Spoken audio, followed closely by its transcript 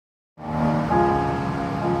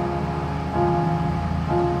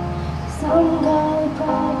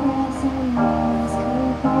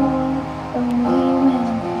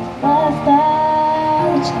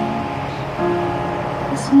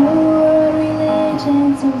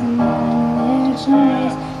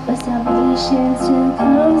choice, but salvation still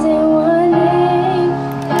comes in one name.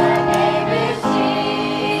 That name is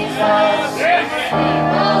Jesus.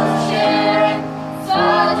 People sharing,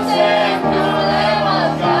 sons and the Lamb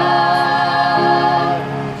of God.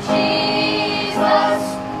 Jesus,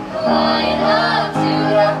 the Lion of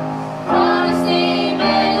Judah, promised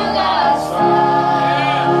Emmanuel, God's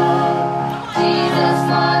Son. Jesus,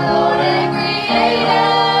 my Lord and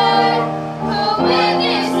Creator, who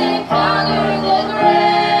witnessed and conquered the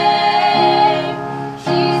grave.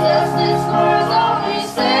 Jesus, this world's only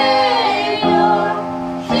Savior.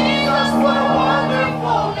 Jesus, what a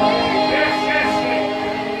wonderful name.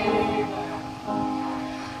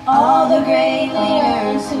 All the great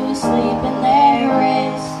leaders who sleep in their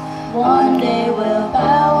rest one day will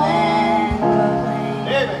bow